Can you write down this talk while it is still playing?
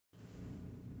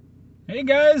Hey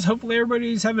guys, hopefully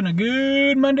everybody's having a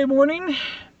good Monday morning.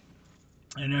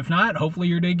 And if not, hopefully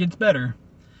your day gets better.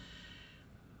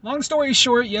 Long story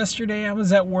short, yesterday I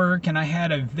was at work and I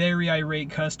had a very irate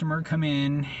customer come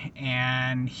in,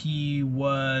 and he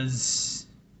was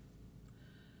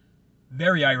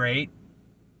very irate.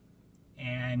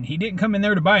 And he didn't come in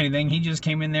there to buy anything, he just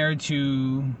came in there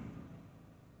to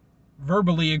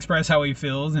verbally express how he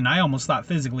feels, and I almost thought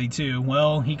physically too.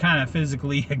 Well, he kind of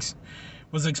physically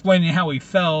was explaining how he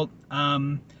felt.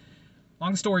 Long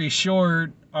story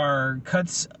short, our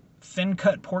thin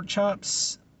cut pork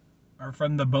chops are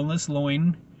from the boneless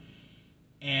loin,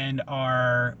 and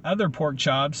our other pork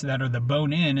chops that are the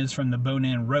bone in is from the bone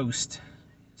in roast,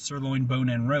 sirloin bone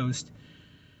in roast.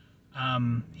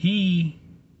 He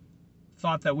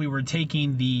thought that we were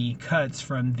taking the cuts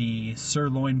from the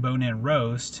sirloin bone in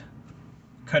roast,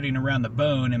 cutting around the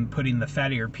bone and putting the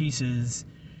fattier pieces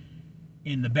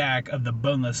in the back of the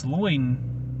boneless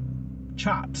loin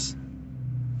chops.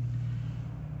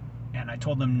 And I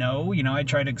told him no. I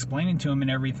tried explaining to him and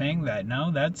everything that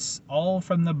no, that's all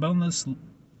from the boneless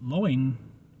loin.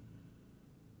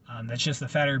 That's just the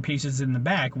fattier pieces in the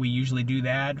back. We usually do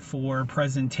that for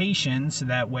presentation, so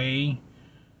that way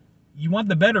you want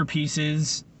the better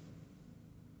pieces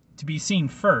to be seen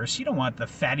first. You don't want the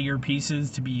fattier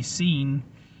pieces to be seen.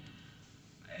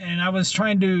 And I was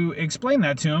trying to explain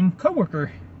that to him.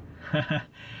 Coworker.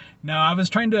 No, I was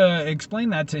trying to explain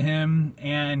that to him,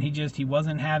 and he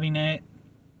wasn't having it.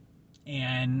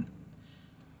 And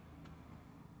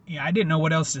yeah, I didn't know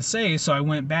what else to say, so I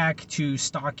went back to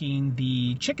stocking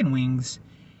the chicken wings,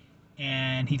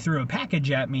 and he threw a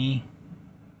package at me,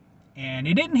 and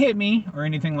it didn't hit me or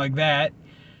anything like that,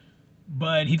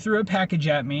 but he threw a package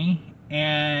at me,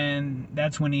 and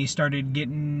that's when he started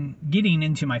getting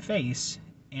into my face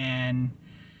and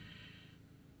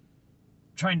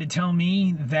trying to tell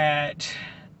me that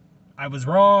I was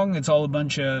wrong, it's all a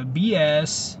bunch of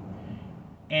BS.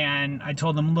 And I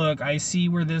told him, look, I see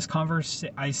where this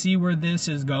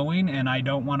is going, and I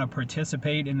don't want to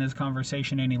participate in this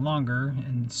conversation any longer.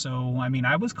 And so,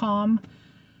 I was calm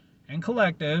and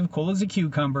collective, cool as a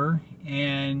cucumber,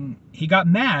 and he got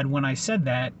mad when I said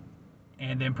that,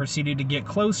 and then proceeded to get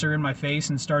closer in my face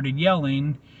and started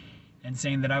yelling and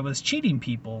saying that I was cheating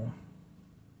people.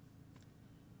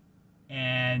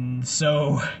 And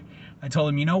so I told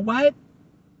him, you know what?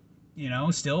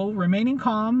 Still remaining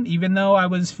calm, even though I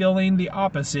was feeling the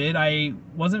opposite. I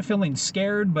wasn't feeling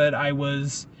scared, but I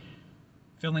was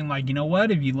feeling like, you know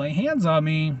what? If you lay hands on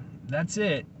me, that's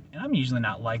it. And I'm usually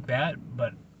not like that,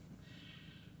 but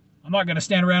I'm not going to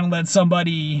stand around and let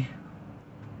somebody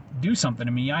do something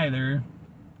to me either.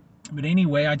 But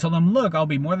anyway, I told him, look, I'll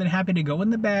be more than happy to go in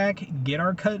the back, get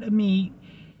our cut of meat,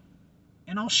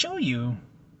 and I'll show you.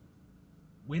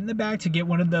 Went in the back to get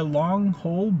one of the long,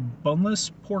 whole,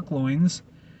 boneless pork loins.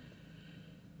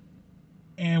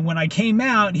 And when I came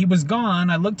out, he was gone.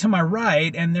 I looked to my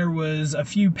right, and there was a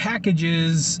few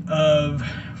packages of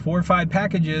 4 or 5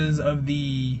 packages of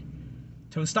the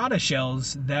tostada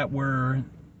shells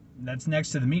that's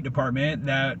next to the meat department,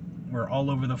 that were all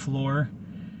over the floor.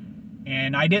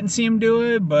 And I didn't see him do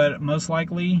it, but most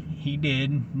likely he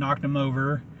did. Knocked him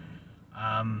over.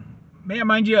 Man,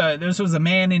 mind you, this was a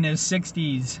man in his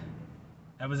 60s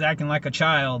that was acting like a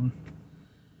child.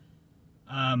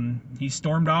 He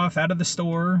stormed off out of the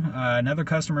store. Another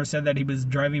customer said that he was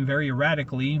driving very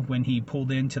erratically when he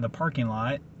pulled into the parking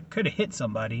lot. Could have hit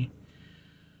somebody.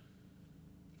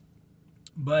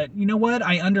 But you know what?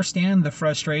 I understand the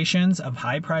frustrations of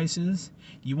high prices.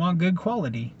 You want good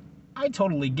quality. I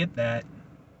totally get that.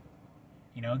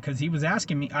 Because he was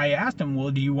asking me, I asked him,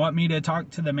 well, do you want me to talk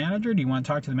to the manager? Do you want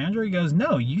to talk to the manager? He goes,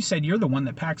 no, you said you're the one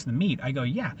that packs the meat. I go,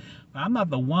 yeah, but I'm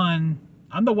not the one.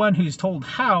 I'm the one who's told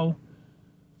how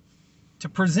to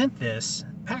present this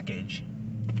package.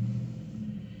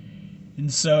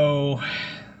 And so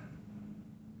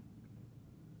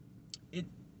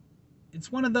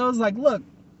it's one of those, like, look,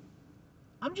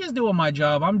 I'm just doing my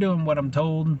job. I'm doing what I'm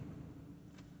told.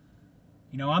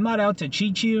 I'm not out to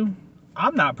cheat you.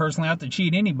 I'm not personally out to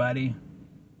cheat anybody.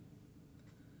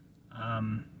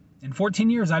 In 14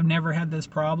 years, I've never had this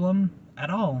problem at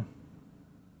all.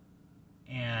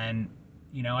 And,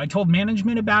 I told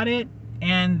management about it,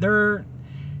 and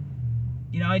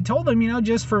I told them,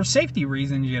 just for safety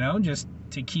reasons, just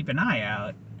to keep an eye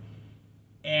out.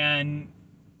 And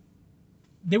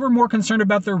they were more concerned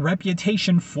about their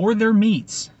reputation for their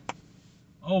meats.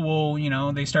 Oh,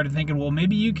 well, they started thinking, well,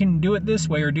 maybe you can do it this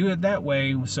way or do it that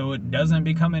way so it doesn't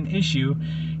become an issue.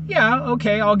 Yeah,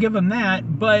 okay, I'll give them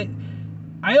that, but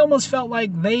I almost felt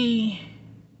like they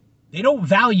don't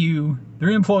value their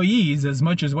employees as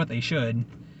much as what they should.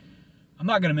 I'm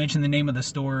not going to mention the name of the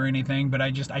store or anything, but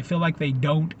I feel like they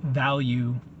don't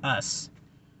value us.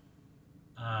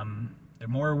 They're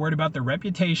more worried about their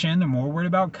reputation. They're more worried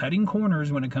about cutting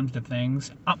corners when it comes to things.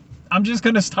 I'm just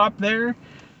going to stop there.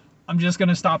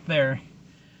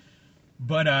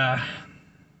 But,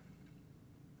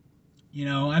 you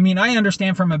know, I mean, I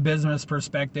understand from a business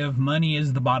perspective, money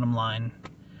is the bottom line.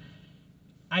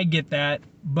 I get that.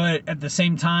 But at the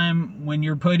same time, when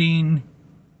you're putting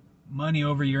money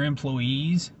over your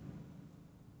employees,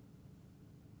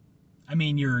 I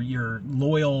mean, your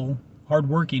loyal,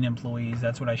 hardworking employees,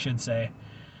 that's what I should say.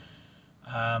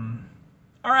 All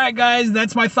right, guys,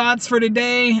 that's my thoughts for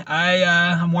today.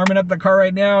 I'm warming up the car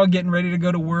right now, getting ready to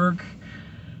go to work.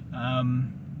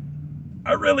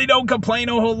 I really don't complain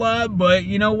a whole lot, but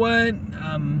you know what?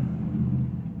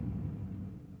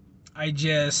 I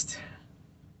just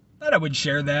thought I would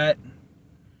share that.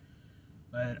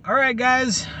 But all right,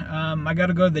 guys, I got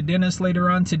to go to the dentist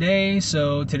later on today,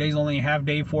 so today's only a half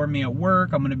day for me at work.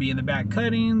 I'm going to be in the back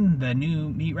cutting. The new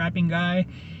meat wrapping guy,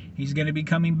 he's going to be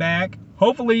coming back.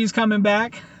 Hopefully he's coming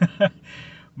back.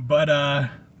 But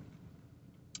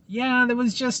yeah, there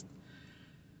was just,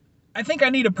 I think I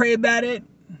need to pray about it,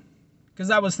 because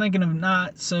I was thinking of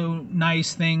not so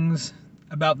nice things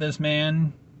about this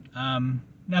man.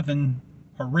 Nothing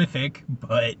horrific,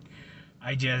 but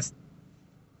I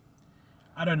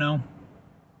don't know.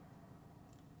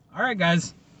 All right,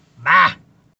 guys. Bye.